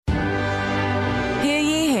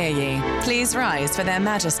Cheers rise for their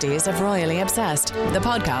majesties of Royally Obsessed, the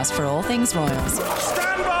podcast for all things royals.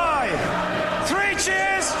 Stand by! 3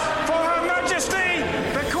 cheers for Her Majesty,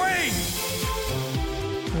 the Queen!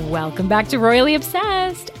 Welcome back to Royally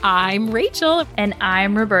Obsessed. I'm Rachel. And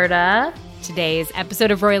I'm Roberta. Today's episode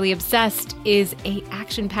of Royally Obsessed is a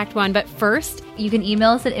action-packed one, but first, you can email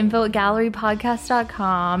us at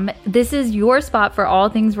info@gallerypodcast.com. This is your spot for all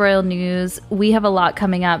things royal news. We have a lot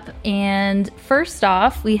coming up. And first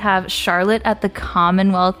off, we have Charlotte at the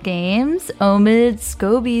Commonwealth Games, Omid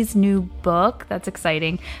Scobie's new book, that's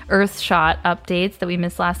exciting, Earthshot updates that we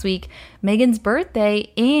missed last week, Meghan's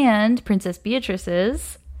birthday, and Princess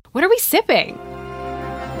Beatrice's. what are we sipping?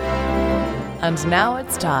 And now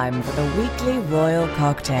it's time for the weekly royal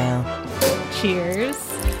cocktail. Cheers.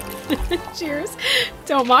 Cheers.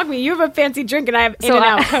 Don't mock me. You have a fancy drink and I have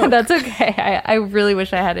In-N-Out Coke. That's okay. I really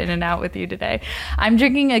wish I had In-N-Out with you today. I'm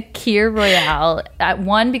drinking a Kir Royale.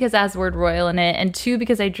 One, because it has the word royal in it, and two,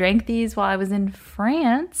 because I drank these while I was in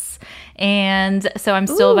France. And so I'm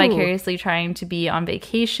still vicariously trying to be on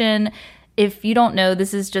vacation. If you don't know,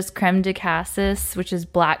 this is just creme de cassis, which is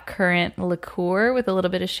blackcurrant liqueur with a little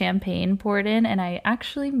bit of champagne poured in. And I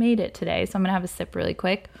actually made it today, so I'm going to have a sip really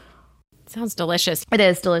quick. Sounds delicious. It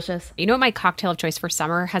is delicious. You know what my cocktail of choice for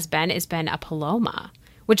summer has been a Paloma,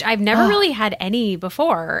 which I've never really had any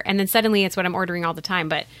before. And then suddenly it's what I'm ordering all the time.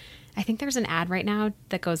 But I think there's an ad right now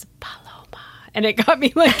that goes Paloma. And it got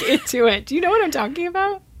me like into it. Do you know what I'm talking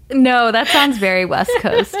about? No, that sounds very West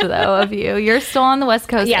Coast, though, of you. You're still on the West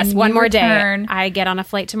Coast. Yes, one more day. I get on a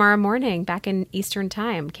flight tomorrow morning back in Eastern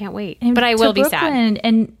time. Can't wait. But I will be sad.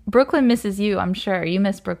 And Brooklyn misses you, I'm sure. You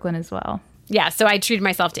miss Brooklyn as well. Yeah, so I treated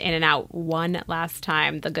myself to In-N-Out one last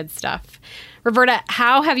time, the good stuff. Roberta,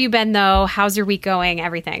 how have you been, though? How's your week going?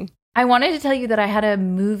 Everything? I wanted to tell you that I had a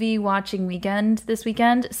movie watching weekend this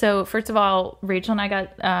weekend. So first of all, Rachel and I got,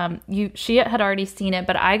 she had already seen it,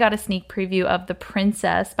 but I got a sneak preview of The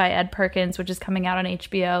Princess by Ed Perkins, which is coming out on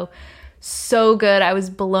HBO. So good. I was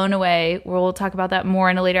blown away. We'll talk about that more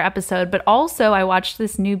in a later episode. But also I watched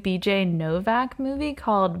this new BJ Novak movie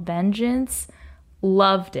called Vengeance.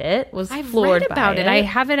 Loved it. Was floored about by it. I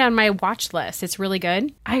have it on my watch list. It's really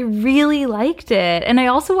good. I really liked it. And I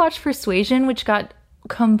also watched Persuasion, which got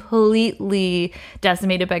completely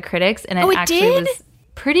decimated by critics, and it actually was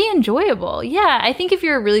pretty enjoyable. Yeah, I think if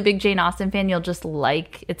you're a really big Jane Austen fan, you'll just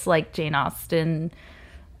it's like Jane Austen,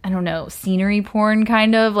 I don't know, scenery porn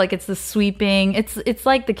kind of. Like it's the sweeping, it's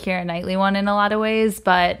like the Keira Knightley one in a lot of ways,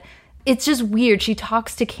 but it's just weird. She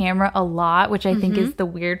talks to camera a lot, which I think is the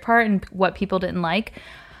weird part and what people didn't like.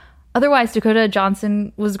 Otherwise, Dakota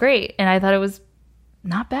Johnson was great, and I thought it was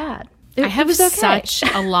not bad. I have such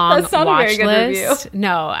a long watch list.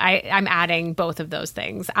 No, I'm adding both of those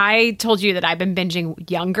things. I told you that I've been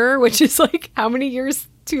binging Younger, which is like how many years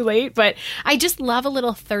too late? But I just love a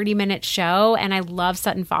little 30-minute show, and I love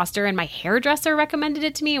Sutton Foster, and my hairdresser recommended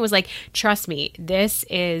it to me. It was like, trust me, this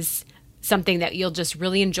is something that you'll just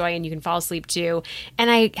really enjoy and you can fall asleep to.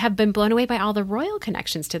 And I have been blown away by all the royal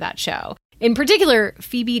connections to that show. In particular,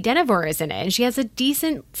 Phoebe Denevor is in it, and she has a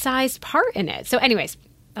decent-sized part in it. So anyways,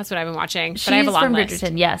 that's what I've been watching. But I have a long list.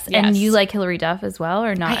 Bridgerton, yes. And you like Hilary Duff as well,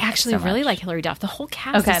 or not? I actually really like Hilary Duff. The whole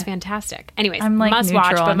cast is fantastic. Anyways, I'm like must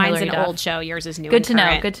watch, but mine's Hilary an Duff. old show. Yours is new. Good to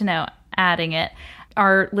know. Good to know. Adding it.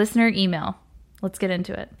 Our listener email. Let's get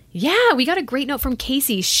into it. Yeah, we got a great note from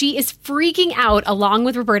Casey. She is freaking out, along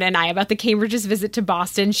with Roberta and I, about the Cambridge's visit to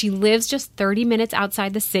Boston. She lives just 30 minutes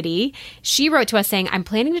outside the city. She wrote to us saying, I'm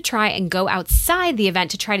planning to try and go outside the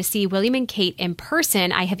event to try to see William and Kate in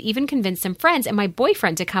person. I have even convinced some friends and my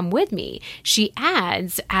boyfriend to come with me. She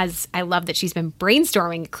adds, as I love that she's been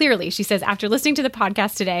brainstorming, clearly, she says, after listening to the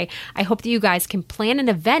podcast today, I hope that you guys can plan an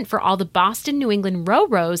event for all the Boston, New England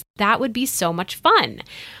Ro-Ros. That would be so much fun.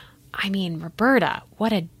 I mean, Roberta,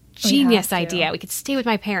 what a genius idea. We could stay with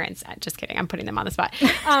my parents. Just kidding. I'm putting them on the spot.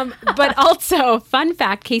 But also, fun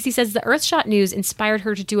fact, Casey says the Earthshot news inspired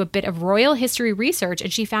her to do a bit of royal history research,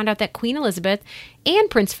 and she found out that Queen Elizabeth and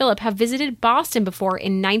Prince Philip have visited Boston before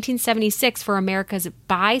in 1976 for America's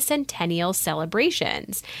bicentennial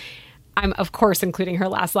celebrations. I'm, of course, including her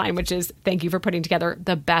last line, which is, thank you for putting together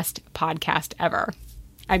the best podcast ever.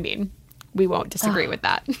 I mean, we won't disagree with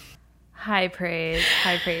that. High praise,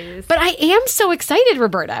 high praise. But I am so excited,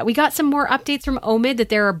 Roberta. We got some more updates from Omid that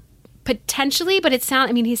there are potentially, but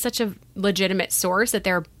he's such a legitimate source that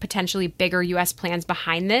there are potentially bigger U.S. plans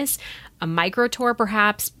behind this. A micro tour,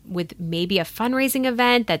 perhaps, with maybe a fundraising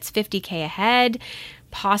event that's $50K ahead.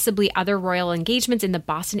 possibly other royal engagements in the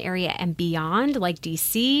Boston area and beyond, like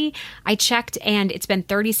DC. I checked, and it's been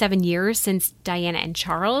 37 years since Diana and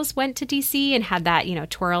Charles went to DC and had that,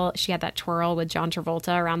 twirl. She had that twirl with John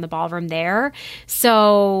Travolta around the ballroom there.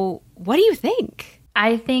 So what do you think?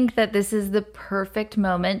 I think that this is the perfect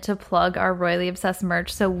moment to plug our Royally Obsessed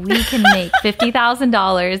merch so we can make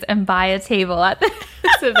 $50,000 and buy a table at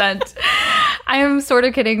this event. I am sort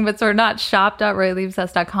of kidding, but sort of not.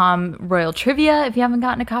 Shop.royallyobsessed.com. Royal Trivia. If you haven't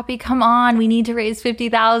gotten a copy, come on. We need to raise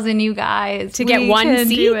 $50,000, you guys. To get one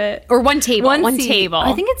seat? Or one table? One table.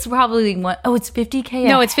 I think it's probably one. Oh, it's $50K ahead.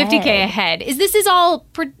 No, it's $50K ahead. This is all,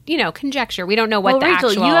 conjecture. We don't know what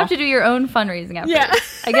Rachel, actual... you have to do your own fundraising effort. Yeah.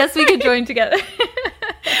 I guess we could join together.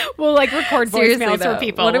 We'll record voicemails for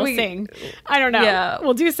people. What we'll sing. I don't know. Yeah.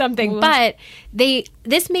 We'll do something. But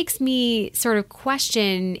this makes me sort of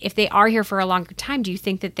question, if they are here for a longer time, do you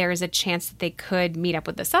think that there is a chance that they could meet up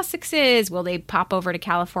with the Sussexes? Will they pop over to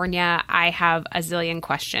California? I have a zillion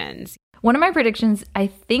questions. One of my predictions, I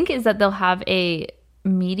think, is that they'll have a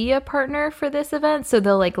media partner for this event. So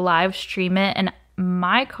they'll live stream it. And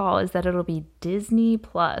my call is that it'll be Disney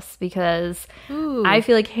Plus, because I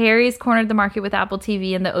feel like Harry's cornered the market with Apple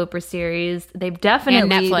TV and the Oprah series. They've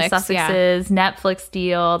definitely, Netflix, the Sussexes, Netflix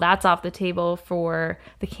deal, that's off the table for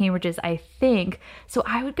the Cambridges, I think. So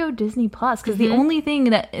I would go Disney Plus, because the only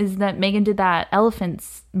thing that is that Meghan did that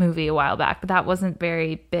Elephants movie a while back, but that wasn't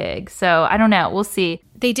very big. So I don't know. We'll see.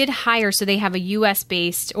 They did hire, so they have a U.S.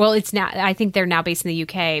 based, well, it's now, I think they're now based in the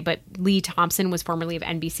U.K., but Lee Thompson was formerly of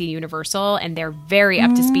NBC Universal, and they're very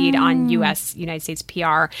up to speed on United States PR.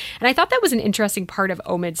 And I thought that was an interesting part of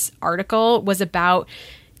Omid's article, was about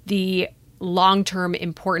the long-term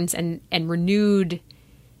importance and renewed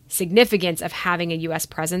significance of having a U.S.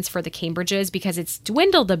 presence for the Cambridges, because it's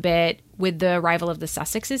dwindled a bit with the arrival of the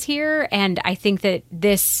Sussexes here. And I think that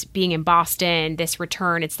this being in Boston, this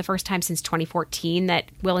return, it's the first time since 2014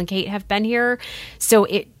 that Will and Kate have been here. So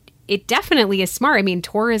it definitely is smart. I mean,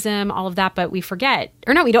 tourism, all of that, but we forget.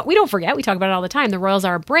 Or no, we don't forget. We talk about it all the time. The Royals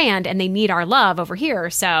are a brand and they need our love over here.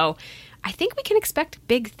 So I think we can expect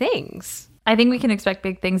big things. I think we can expect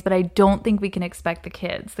big things, but I don't think we can expect the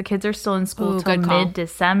kids. The kids are still in school till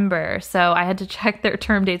mid-December. So I had to check their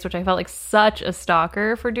term dates, which I felt like such a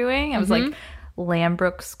stalker for doing. I was like,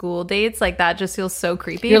 Lambrook school dates, that just feels so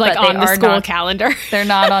creepy. You're on the school calendar. They're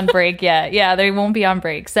not on break yet. Yeah, they won't be on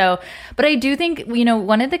break. So, but I do think,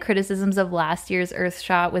 one of the criticisms of last year's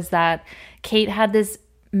Earthshot was that Kate had this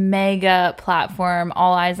mega platform,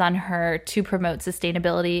 all eyes on her, to promote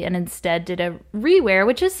sustainability, and instead did a rewear,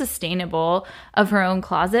 which is sustainable, of her own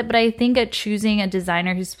closet. But I think choosing a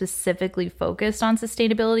designer who's specifically focused on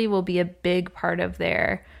sustainability will be a big part of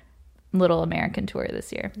their little American tour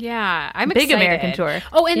this year. Yeah, I'm excited. Big American tour.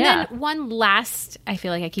 Oh, and then one last, I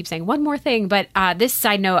feel like I keep saying one more thing, but this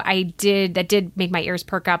side note that did make my ears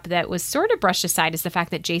perk up, that was sort of brushed aside, is the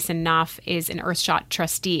fact that Jason Knopf is an Earthshot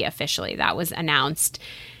trustee officially. That was announced.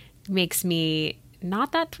 Makes me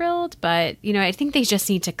not that thrilled, but I think they just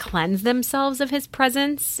need to cleanse themselves of his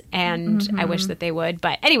presence, and I wish that they would.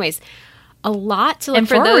 But anyways, a lot to look forward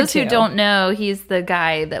to. And for those who don't know, he's the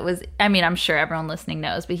guy that was, I'm sure everyone listening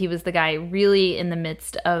knows, but he was the guy really in the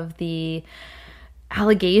midst of the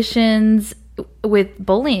allegations with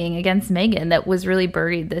bullying against Meghan that was really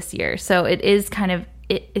buried this year. So it is kind of,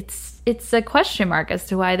 it's a question mark as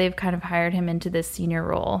to why they've kind of hired him into this senior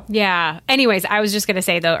role. Yeah. Anyways, I was just going to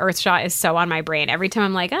say, though, Earthshot is so on my brain. Every time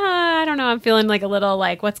I'm like, I don't know, I'm feeling a little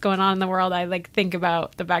what's going on in the world, I think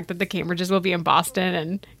about the fact that the Cambridges will be in Boston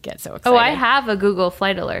and get so excited. Oh, I have a Google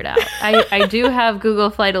flight alert out. I do have Google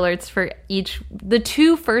flight alerts for the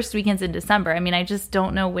 2 first weekends in December. I just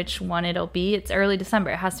don't know which one it'll be. It's early December.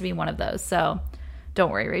 It has to be one of those. So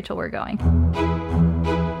don't worry, Rachel, we're going.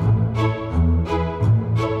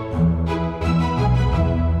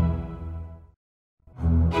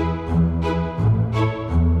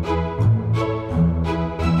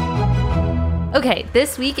 Okay,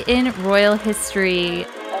 this week in royal history.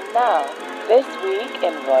 And now, this week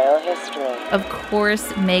in royal history. Of course,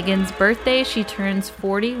 Meghan's birthday. She turns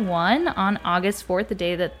 41 on August 4th, the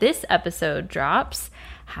day that this episode drops.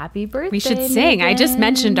 Happy birthday, We should sing. Meghan. I just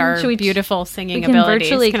mentioned our beautiful singing abilities.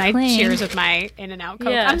 Virtually Can I cling. cheers with my In-N-Out Coke?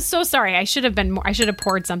 Yeah. I'm so sorry. I should have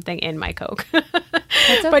poured something in my Coke.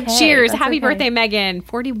 That's okay. But cheers. Happy birthday, Meghan.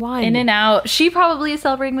 41. In-N-Out. She probably is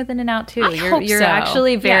celebrating with In-N-Out too. You're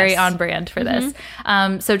actually very on brand for this.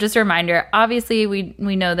 So just a reminder, obviously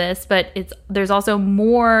we know this, but there's also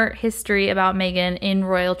more history about Meghan in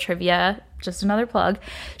royal trivia. Just another plug.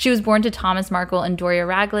 She was born to Thomas Markle and Doria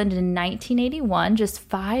Ragland in 1981, just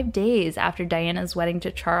 5 days after Diana's wedding to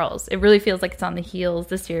Charles. It really feels like it's on the heels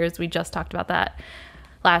this year, as we just talked about that,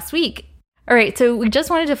 last week. All right, so we just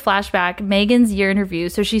wanted to flash back Meghan's year in review.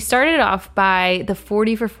 So she started off by the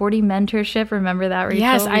 40 for 40 mentorship. Remember that, Rachel?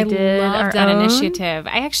 Yes, I love that own initiative.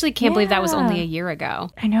 I actually can't believe that was only a year ago.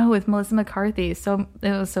 I know, with Melissa McCarthy. So it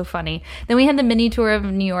was so funny. Then we had the mini tour of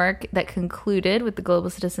New York that concluded with the Global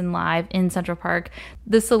Citizen Live in Central Park.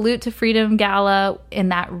 The Salute to Freedom Gala in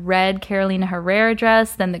that red Carolina Herrera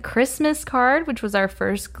dress. Then the Christmas card, which was our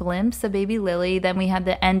first glimpse of baby Lily. Then we had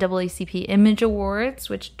the NAACP Image Awards,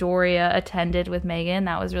 which Doria attended with Meghan.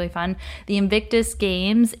 That was really fun. The Invictus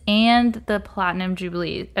Games and the Platinum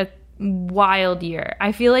Jubilee. A wild year.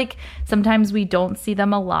 I feel like sometimes we don't see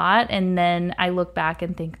them a lot, and then I look back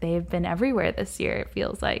and think they've been everywhere this year, it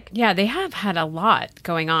feels like. Yeah, they have had a lot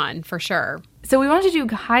going on, for sure. So we wanted to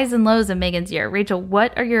do highs and lows of Meghan's year. Rachel,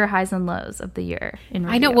 what are your highs and lows of the year in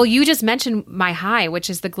review? I know. Well, you just mentioned my high,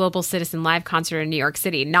 which is the Global Citizen Live concert in New York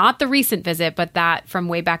City. Not the recent visit, but that from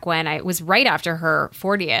way back when. It was right after her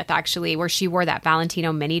 40th, actually, where she wore that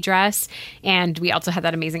Valentino mini dress. And we also had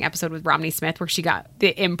that amazing episode with Romney Smith where she got the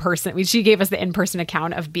in-person, she gave us the in-person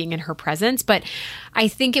account of being in her presence. But I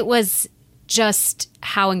think it was just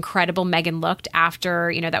how incredible Meghan looked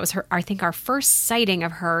after, that was her, I think, our first sighting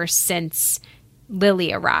of her since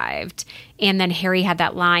Lily arrived. And then Harry had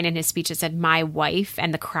that line in his speech that said, "My wife,"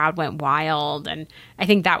 and the crowd went wild. And I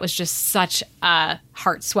think that was just such a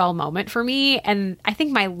heart swell moment for me. And I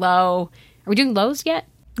think my low, are we doing lows yet?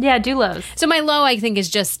 Yeah, do lows. So my low, I think, is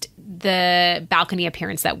just the balcony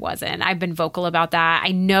appearance that wasn't. I've been vocal about that.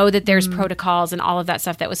 I know that there's protocols and all of that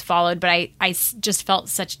stuff that was followed, but I just felt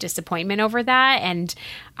such disappointment over that. And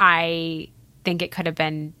I think it could have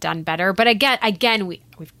been done better. But again,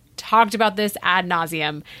 we've talked about this ad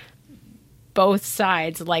nauseum. Both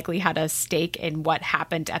sides likely had a stake in what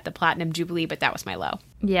happened at the Platinum Jubilee, but that was my low.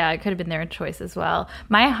 Yeah, it could have been their choice as well.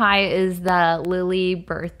 My high is the Lily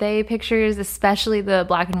birthday pictures, especially the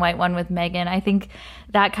black and white one with Meghan. I think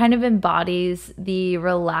that kind of embodies the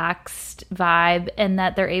relaxed vibe, and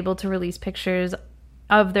that they're able to release pictures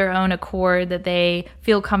of their own accord that they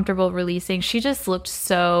feel comfortable releasing. She just looked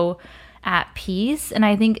so at peace, and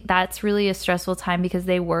I think that's really a stressful time because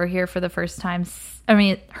they were here for the first time.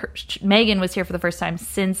 Meghan was here for the first time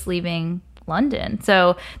since leaving London,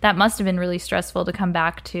 so that must have been really stressful to come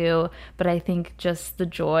back to. But I think just the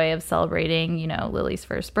joy of celebrating, Lily's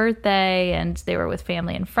first birthday, and they were with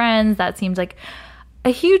family and friends, that seems like a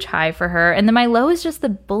huge high for her. And then my low is just the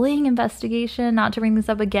bullying investigation, not to bring this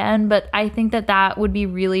up again, but I think that would be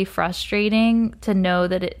really frustrating to know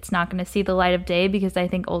that it's not going to see the light of day, because I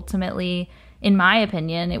think ultimately, in my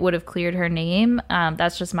opinion, it would have cleared her name.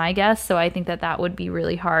 That's just my guess. So I think that would be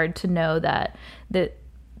really hard to know that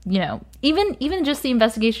even just the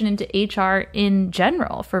investigation into HR in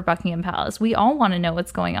general for Buckingham Palace, we all want to know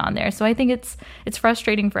what's going on there. So I think it's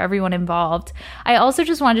frustrating for everyone involved. I also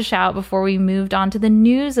just wanted to shout, before we moved on to the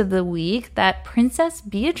news of the week, that Princess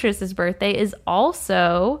Beatrice's birthday is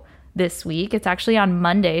also this week. It's actually on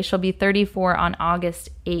Monday. She'll be 34 on August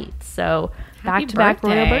 8th. So back-to-back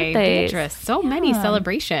royal birthdays. Beatrice. So many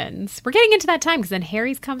celebrations. We're getting into that time because then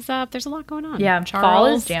Harry's comes up. There's a lot going on. Yeah, Charles. Fall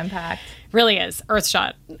is jam-packed. Really is.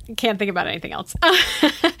 Earthshot. Can't think about anything else.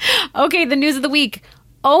 Okay, the news of the week.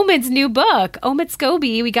 Omid's new book, Omid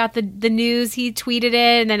Scobie. We got the news. He tweeted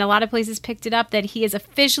it, and then a lot of places picked it up that he is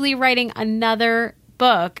officially writing another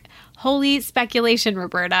book. Holy speculation,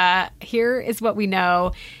 Roberta. Here is what we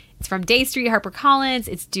know. It's from Day Street HarperCollins.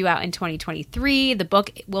 It's due out in 2023. The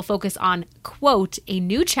book will focus on, quote, a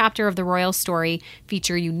new chapter of the royal story,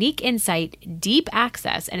 feature unique insight, deep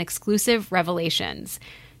access, and exclusive revelations.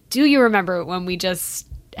 Do you remember when we just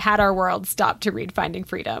had our world stop to read Finding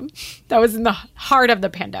Freedom? That was in the heart of the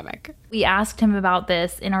pandemic. We asked him about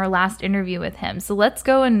this in our last interview with him. So let's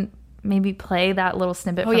go and maybe play that little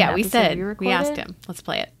snippet from the episode we asked him. Let's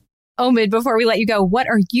play it. Omid, before we let you go, what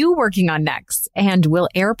are you working on next? And will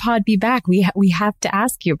AirPod be back? We have to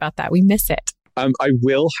ask you about that. We miss it. I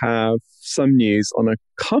will have some news on a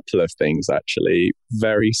couple of things, actually,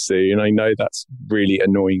 very soon. I know that's really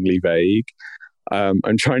annoyingly vague.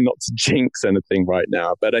 I'm trying not to jinx anything right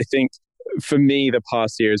now. But I think for me, the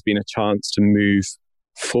past year has been a chance to move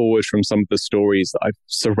forward from some of the stories that I've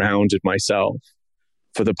surrounded myself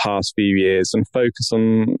for the past few years and focus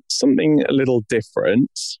on something a little different.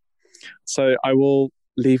 So I will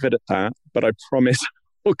leave it at that, but I promise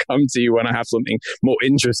I'll come to you when I have something more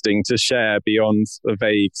interesting to share beyond a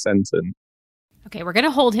vague sentence. Okay, we're going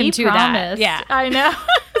to hold him to promised. that. Yeah, I know. I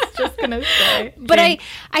was just going to say. But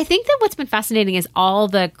I think that what's been fascinating is all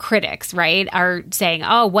the critics, right, are saying,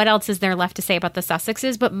 oh, what else is there left to say about the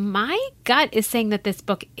Sussexes? But my gut is saying that this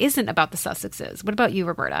book isn't about the Sussexes. What about you,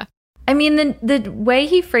 Roberta? I mean, the way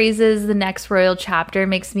he phrases the next royal chapter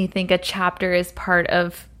makes me think a chapter is part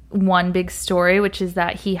of one big story, which is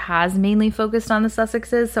that he has mainly focused on the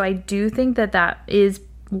Sussexes. So I do think that is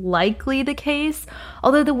likely the case.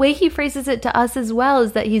 Although the way he phrases it to us as well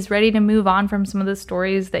is that he's ready to move on from some of the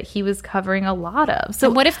stories that he was covering a lot of. So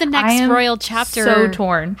and what if the next royal chapter so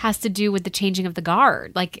torn. Has to do with the changing of the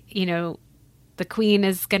guard? Like, the queen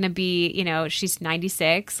is going to be, she's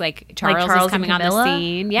 96. Like Charles is coming on the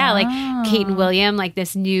scene. Yeah, like Kate and William, like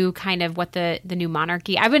this new kind of what the new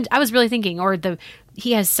monarchy. I was really thinking,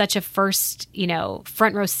 he has such a first,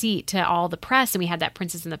 front row seat to all the press, and we had that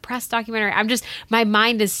Princess in the Press documentary. My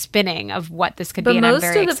mind is spinning of what this could be, and I'm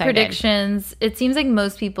very excited. But most of the predictions, it seems like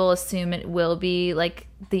most people assume it will be like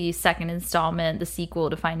the second installment, the sequel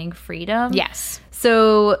to Finding Freedom. Yes.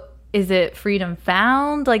 So is it Freedom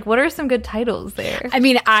Found? Like, what are some good titles there? I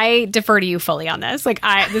mean, I defer to you fully on this. Like,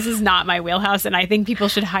 this is not my wheelhouse, and I think people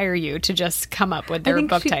should hire you to just come up with their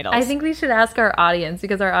book titles. I think we should ask our audience,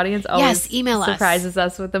 because our audience always email surprises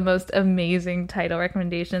us with the most amazing title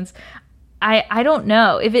recommendations. I don't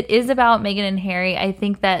know. If it is about Meghan and Harry, I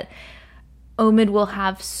think that Omid will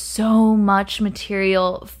have so much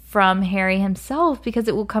material from Harry himself because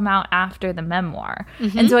it will come out after the memoir.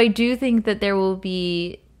 Mm-hmm. And so I do think that that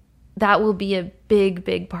will be a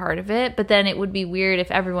big part of it. But then it would be weird if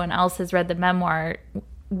everyone else has read the memoir.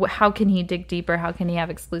 How can he dig deeper? How can he have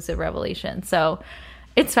exclusive revelation? So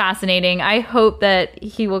it's fascinating. I hope that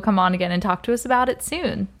he will come on again and talk to us about it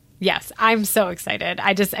soon. Yes, I'm so excited.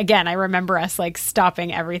 I remember us like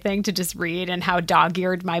stopping everything to just read, and how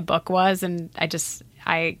dog-eared my book was. And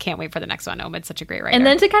I can't wait for the next one. Omid's such a great writer. And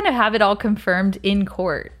then to kind of have it all confirmed in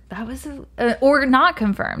court. That was, or not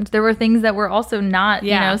confirmed. There were things that were also not,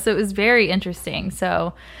 so it was very interesting.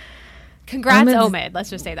 So congrats, Omid.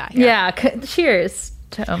 Let's just say that here. Yeah. Cheers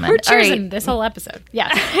to Omid. We're cheersing this whole episode.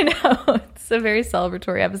 Yes. I know. It's a very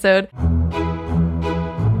celebratory episode.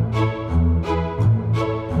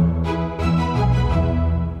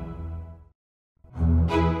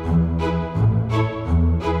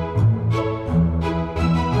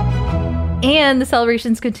 And the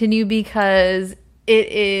celebrations continue because it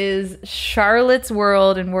is Charlotte's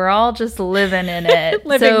world and we're all just living in it.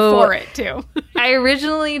 Living for it, too. I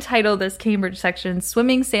originally titled this Cambridge section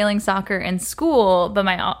Swimming, Sailing, Soccer, and School, but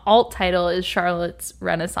my alt title is Charlotte's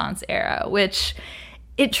Renaissance Era, which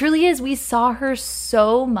it truly is. We saw her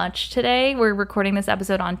so much today. We're recording this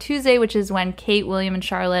episode on Tuesday, which is when Kate, William, and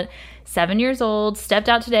Charlotte, 7 years old, stepped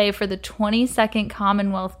out today for the 22nd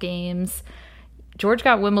Commonwealth Games. George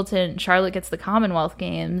got Wimbledon, Charlotte gets the Commonwealth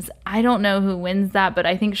Games. I don't know who wins that, but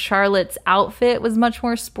I think Charlotte's outfit was much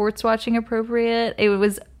more sports watching appropriate. It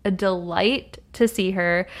was a delight to see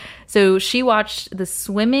her. So she watched the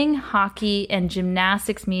swimming, hockey, and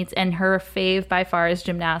gymnastics meets, and her fave by far is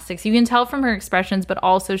gymnastics. You can tell from her expressions, but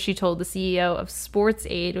also she told the CEO of Sports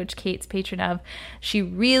Aid, which Kate's patron of, she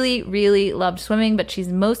really, really loved swimming, but she's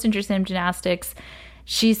most interested in gymnastics.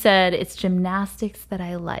 She said, it's gymnastics that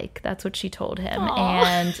I like. That's what she told him. Aww.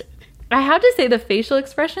 And I have to say the facial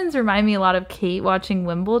expressions remind me a lot of Kate watching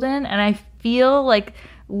Wimbledon. And I feel like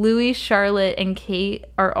Louis, Charlotte, and Kate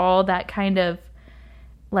are all that kind of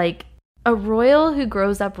like a royal who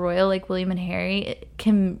grows up royal like William and Harry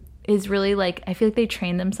is really like, I feel like they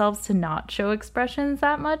train themselves to not show expressions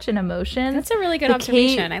that much and emotion. That's a really good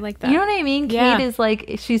observation. I like that. You know what I mean? Yeah. Kate is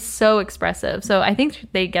like, she's so expressive. So I think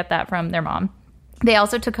they get that from their mom. They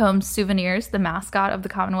also took home souvenirs. The mascot of the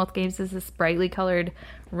Commonwealth Games is this brightly colored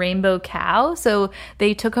rainbow cow. So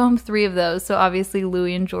they took home 3 of those. So obviously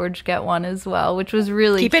Louis and George get one as well, which was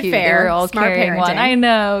really cute. Keep it fair. They were all Smart carrying parenting. one. I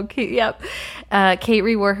know. Yep. Kate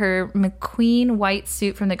rewore her McQueen white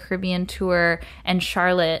suit from the Caribbean tour, and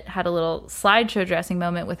Charlotte had a little slideshow dressing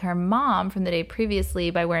moment with her mom from the day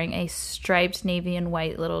previously by wearing a striped navy and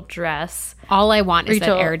white little dress. All I want is that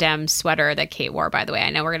Airedem sweater that Kate wore, by the way.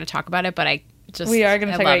 I know we're going to talk about it, but we are going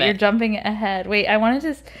to talk about it. You're jumping ahead. Wait, I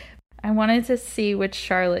wanted to see which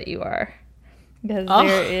Charlotte you are, because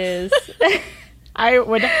there is.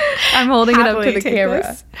 I'm holding it up to the camera.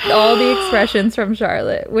 This. All the expressions from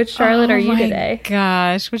Charlotte. Which Charlotte are you today?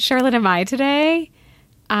 Gosh, which Charlotte am I today?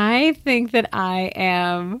 I think that I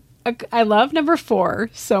am. I love number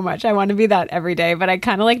 4 so much. I want to be that every day, but I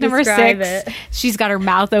kind of like number 6. She's got her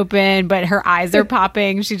mouth open, but her eyes are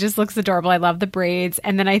popping. She just looks adorable. I love the braids.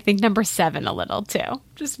 And then I think number 7 a little too.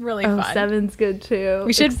 Just really fun. 7's good too.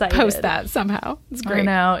 We should post that somehow. It's great. I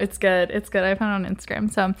know. It's good. It's good. I found it on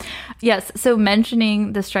Instagram. So yes. So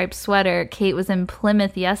mentioning the striped sweater, Kate was in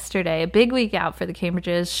Plymouth yesterday, a big week out for the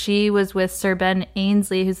Cambridges. She was with Sir Ben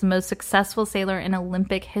Ainsley, who's the most successful sailor in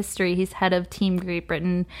Olympic history. He's head of Team Great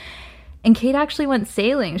Britain. And Kate actually went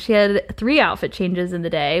sailing. She had 3 outfit changes in the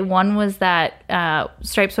day. One was that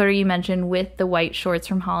striped sweater you mentioned with the white shorts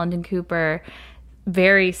from Holland and Cooper.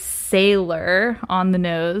 Very sailor on the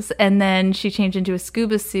nose. And then she changed into a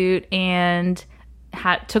scuba suit and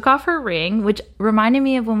took off her ring, which reminded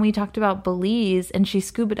me of when we talked about Belize and she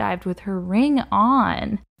scuba dived with her ring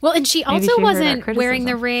on. Well, and she also wasn't wearing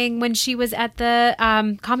the ring when she was at the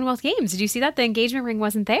Commonwealth Games. Did you see that? The engagement ring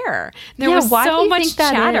wasn't there. There was so much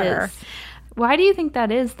chatter. Why do you think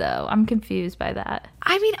that is, though? I'm confused by that.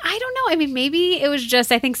 I mean, I don't know. I mean, maybe it was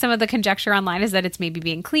just, I think some of the conjecture online is that it's maybe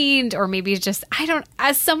being cleaned, or maybe it's just,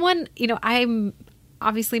 as someone, I'm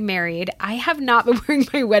obviously married. I have not been wearing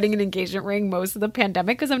my wedding and engagement ring most of the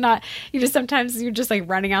pandemic because I'm not, sometimes you're just like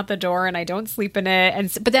running out the door and I don't sleep in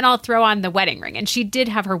it. But then I'll throw on the wedding ring. And she did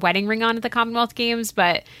have her wedding ring on at the Commonwealth Games,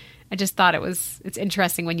 but I just thought it's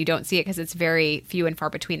interesting when you don't see it because it's very few and far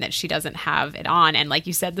between that she doesn't have it on. And like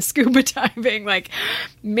you said, the scuba diving, like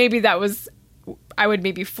maybe I would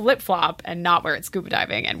maybe flip-flop and not wear it scuba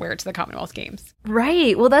diving and wear it to the Commonwealth Games.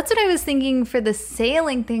 Right. Well, that's what I was thinking for the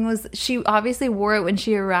sailing thing was she obviously wore it when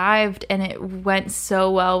she arrived and it went so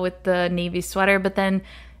well with the navy sweater, but then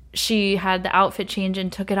she had the outfit change and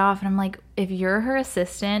took it off. And I'm like, if you're her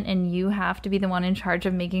assistant and you have to be the one in charge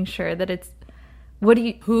of making sure that it's,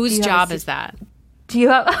 whose job is that? Do you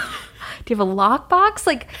have a lockbox?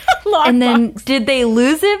 Like, and then did they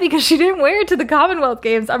lose it because she didn't wear it to the Commonwealth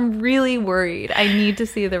Games? I'm really worried. I need to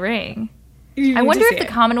see the ring. I wonder if the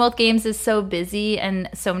Commonwealth Games is so busy and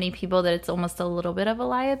so many people that it's almost a little bit of a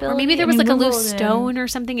liability. Or maybe there was like a loose stone or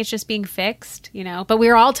something. It's just being fixed, But we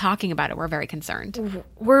were all talking about it. We're very concerned.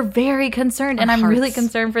 We're very concerned. And I'm really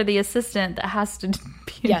concerned for the assistant that has to be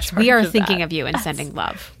in Yes, charge we are of thinking that. of you and sending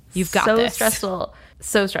love. You've got so this.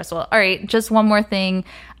 So stressful. All right, just one more thing.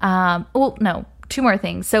 Two more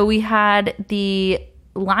things. So we had the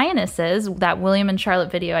Lionesses, that William and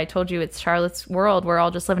Charlotte video. I told you it's Charlotte's world. We're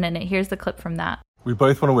all just living in it. Here's the clip from that. We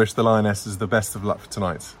both want to wish the Lionesses the best of luck for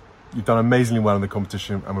tonight. You've done amazingly well in the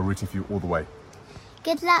competition and we're rooting for you all the way.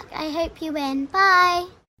 Good luck. I hope you win. Bye.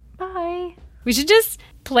 Bye. We should just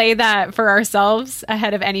play that for ourselves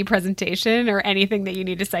ahead of any presentation or anything that you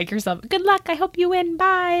need to psych yourself. Good luck. I hope you win.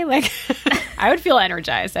 Bye. Like, I would feel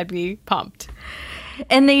energized. I'd be pumped.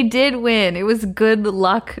 And they did win. It was good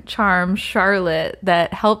luck charm Charlotte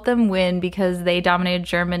that helped them win because they dominated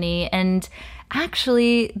Germany. And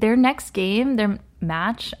actually, their next game, their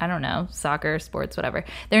match, I don't know, soccer, sports, whatever.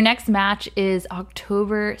 Their next match is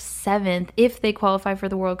October 7th. If they qualify for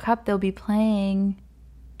the World Cup, they'll be playing,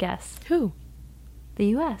 guess. Who? The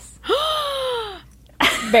U.S.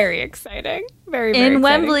 Very exciting. Very, very in exciting.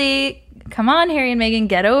 Wembley. Come on, Harry and Meghan,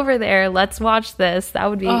 get over there. Let's watch this. That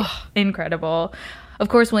would be incredible. Of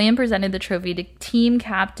course, William presented the trophy to team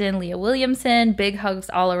captain Leah Williamson. Big hugs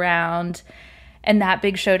all around. And that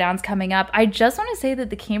big showdown's coming up. I just want to say that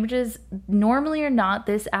the Cambridges normally are not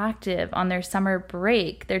this active on their summer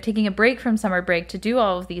break. They're taking a break from summer break to do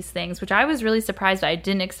all of these things, which I was really surprised by. I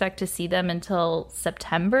didn't expect to see them until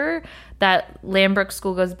September. That Lambrook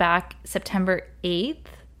School goes back September 8th.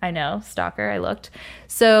 I know, stalker, I looked.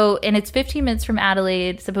 So, and it's 15 minutes from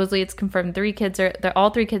Adelaide. Supposedly it's confirmed all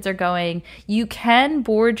 3 kids are going. You can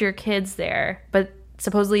board your kids there, but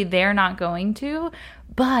supposedly they're not going to.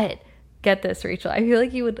 But get this, Rachel, I feel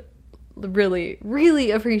like you would really,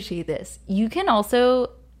 really appreciate this. You can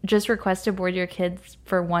also just request to board your kids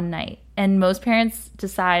for one night. And most parents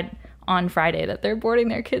decide on Friday that they're boarding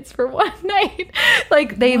their kids for one night.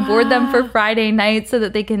 Like they board them for Friday night so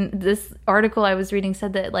that they can, this article I was reading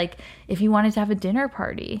said that like if you wanted to have a dinner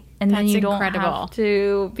party and then you don't have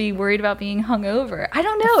to be worried about being hungover. I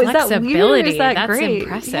don't know. Is that weird or is that that's great?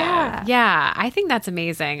 Impressive. Yeah. Yeah, I think that's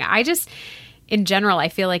amazing. In general, I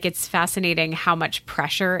feel like it's fascinating how much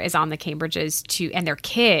pressure is on the Cambridges and their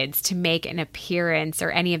kids to make an appearance or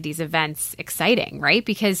any of these events exciting, right?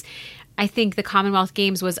 Because I think the Commonwealth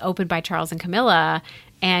Games was opened by Charles and Camilla,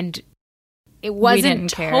 and it wasn't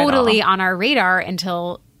totally on our radar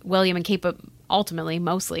until William and Kate, but ultimately,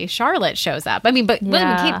 mostly Charlotte shows up. I mean, but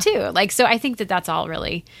William and Kate too. Like, so I think that that's all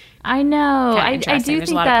really. I know. I do There's think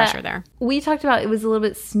a lot of pressure there. We talked about it was a little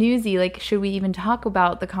bit snoozy. Like, should we even talk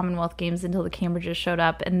about the Commonwealth Games until the Cambridges showed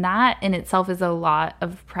up? And that in itself is a lot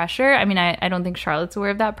of pressure. I mean, I don't think Charlotte's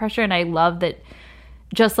aware of that pressure. And I love that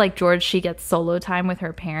just like George, she gets solo time with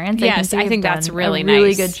her parents. Yes, I think that's really nice.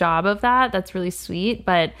 Really good job of that. That's really sweet.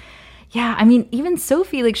 But yeah, I mean, even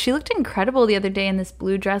Sophie, like she looked incredible the other day in this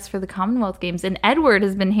blue dress for the Commonwealth Games. And Edward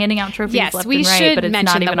has been handing out trophies left and right, but it's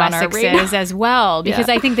not even on our radar. Yes, we should mention the Wessexes as well, because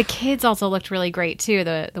I think the kids also looked really great too,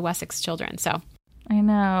 the Wessex children. So I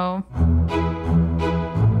know.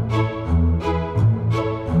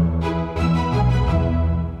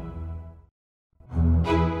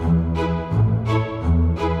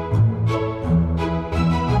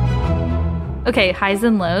 Okay, highs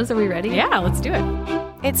and lows. Are we ready? Yeah, let's do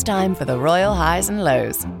it. It's time for the royal highs and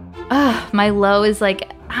lows. My low is like,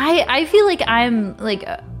 I feel like I'm like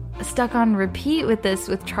stuck on repeat with this,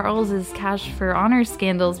 with Charles's cash for honor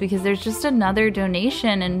scandals, because there's just another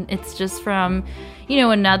donation, and it's just from,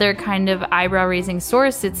 another kind of eyebrow raising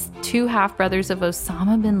source. It's 2 half-brothers of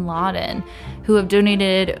Osama bin Laden who have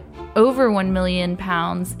donated over £1 million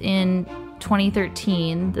in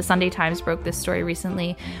 2013. The Sunday Times broke this story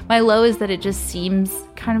recently. My low is that it just seems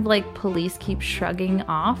kind of like police keep shrugging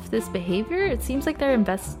off this behavior. It seems like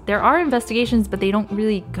there are investigations, but they don't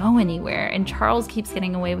really go anywhere. And Charles keeps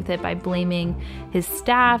getting away with it by blaming his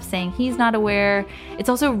staff, saying he's not aware. It's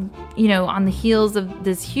also, on the heels of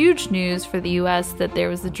this huge news for the US that there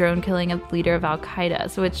was the drone killing of the leader of Al-Qaeda.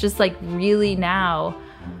 So it's just like really now,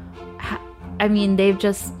 they've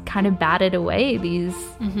just kind of batted away these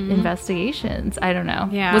investigations. I don't know.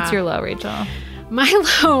 Yeah. What's your low, Rachel? My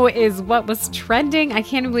low is what was trending. I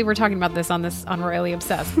can't believe we're talking about this on Royally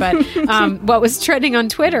Obsessed, but what was trending on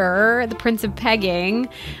Twitter, the Prince of Pegging.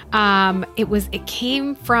 It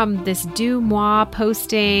came from this Dumois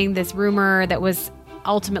posting, this rumor that was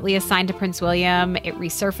ultimately assigned to Prince William. It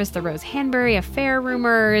resurfaced the Rose Hanbury affair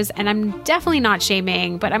rumors, and I'm definitely not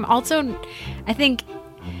shaming, but I'm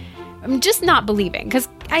just not believing, because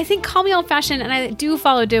I think, call me old-fashioned, and I do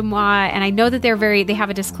follow Dumois, and I know that they have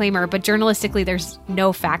a disclaimer, but journalistically there's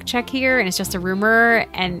no fact check here, and it's just a rumor,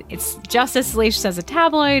 and it's just as salacious as a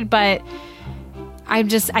tabloid, but I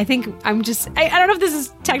don't know if this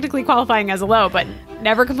is technically qualifying as a low, but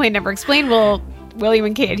never complain, never explain. Will William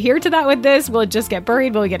and Kate adhere to that with this? Will it just get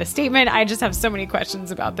buried? Will we get a statement? I just have so many questions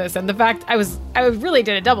about this, and the fact I really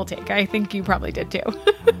did a double take. I think you probably did too.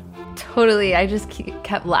 Totally. I just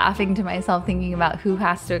kept laughing to myself, thinking about who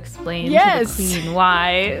has to explain to the Queen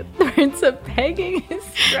why the Prince of Pegging is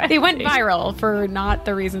trending. They went viral for not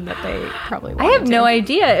the reason that they probably wanted I have no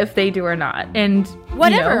idea if they do or not. And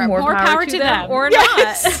whatever, more power to them or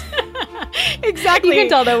not. Exactly. You can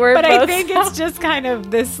tell that we're But both I think it's just kind of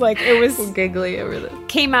this, like, it was giggly over this.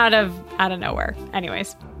 Came out of nowhere.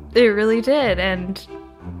 Anyways. It really did. And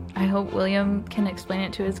I hope William can explain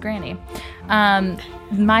it to his granny.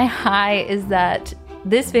 My high is that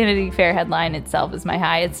this Vanity Fair headline itself is my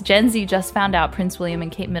high. It's Gen Z just found out Prince William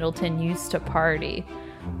and Kate Middleton used to party.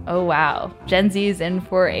 Oh, wow. Gen Z is in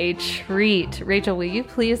for a treat. Rachel, will you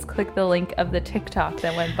please click the link of the TikTok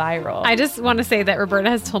that went viral? I just want to say that Roberta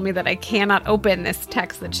has told me that I cannot open this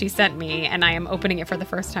text that she sent me, and I am opening it for the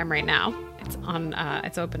first time right now.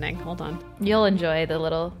 It's opening. Hold on. You'll enjoy the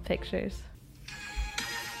little pictures.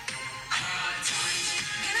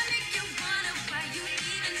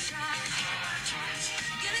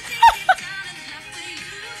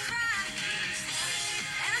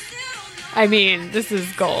 I mean, this is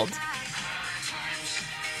gold.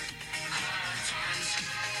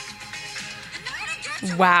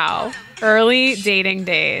 Wow. Early dating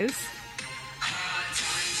days.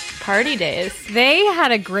 Party days. They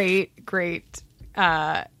had a great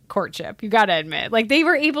courtship, you gotta admit. Like, they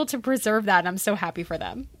were able to preserve that, and I'm so happy for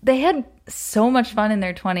them. They had so much fun in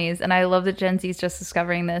their 20s, and I love that Gen Z is just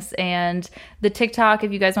discovering this. And the TikTok,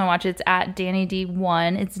 if you guys want to watch it, it's at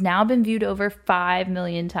DannyD1. It's now been viewed over 5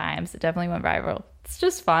 million times. It definitely went viral. It's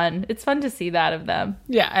just fun. It's fun to see that of them.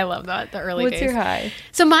 Yeah, I love that. The early days. What's your high?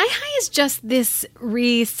 So my high is just this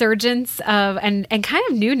resurgence of and kind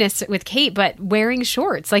of newness with Kate, but wearing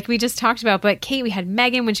shorts like we just talked about. But Kate, we had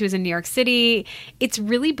Meghan when she was in New York City. It's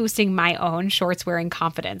really boosting my own shorts wearing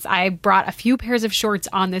confidence. I brought a few pairs of shorts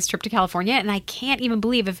on this trip to California, and I can't even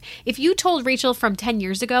believe if you told Rachel from 10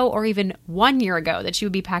 years ago or even 1 year ago that she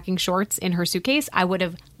would be packing shorts in her suitcase, I would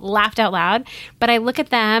have laughed out loud. But I look at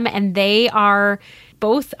them, and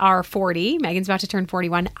both are 40. Megan's about to turn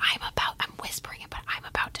 41. I'm whispering it, but I'm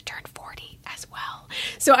about to turn 40 as well.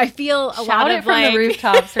 So I feel a lot of from the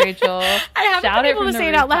rooftops, Rachel. I haven't been able to say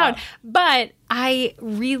it out loud, but I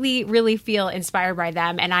really, really feel inspired by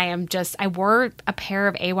them. And I wore a pair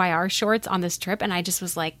of AYR shorts on this trip, and I just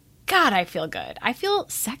was like, God, I feel good. I feel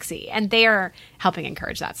sexy. And they are helping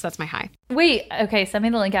encourage that. So that's my high. Wait, okay, send me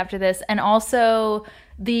the link after this. And also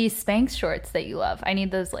the Spanx shorts that you love. I need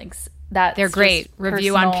those links. They're great.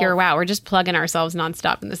 Review on Pure Wow. We're just plugging ourselves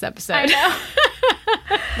nonstop in this episode. I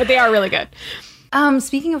know. But they are really good.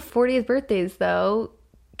 Speaking of 40th birthdays, though,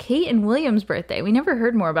 Kate and William's birthday. We never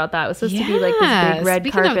heard more about that. It was supposed to be like this big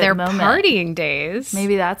red carpet of their moment. Partying days.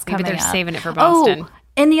 Maybe that's coming Maybe they're up. saving it for Boston. Oh,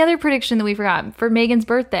 and the other prediction that we forgot, for Meghan's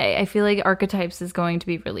birthday, I feel like Archetypes is going to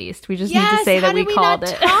be released. We just need to say that we called it.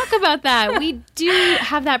 Talk about that. We do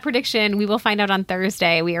have that prediction. We will find out on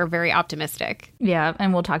Thursday. We are very optimistic. Yeah,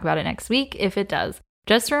 and we'll talk about it next week if it does.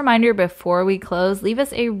 Just a reminder before we close, leave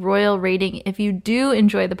us a royal rating. If you do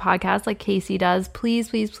enjoy the podcast like Casey does, please,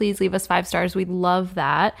 please, please leave us 5 stars. We'd love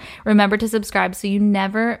that. Remember to subscribe so you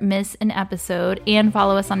never miss an episode, and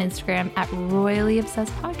follow us on Instagram at Royally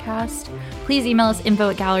Obsessed Podcast. Please email us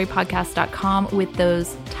info@gallerypodcast.com with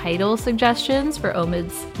those title suggestions for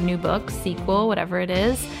Omid's new book, sequel, whatever it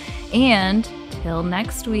is. And till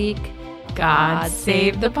next week, God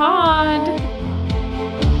save the pod.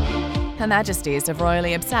 Her Majesties of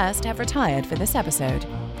Royally Obsessed have retired for this episode.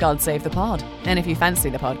 God save the pod. And if you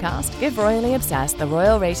fancy the podcast, give Royally Obsessed the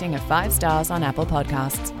royal rating of 5 stars on Apple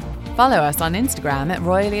Podcasts. Follow us on Instagram at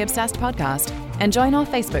Royally Obsessed Podcast and join our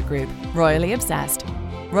Facebook group, Royally Obsessed.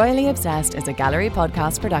 Royally Obsessed is a Gallery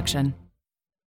Podcast production.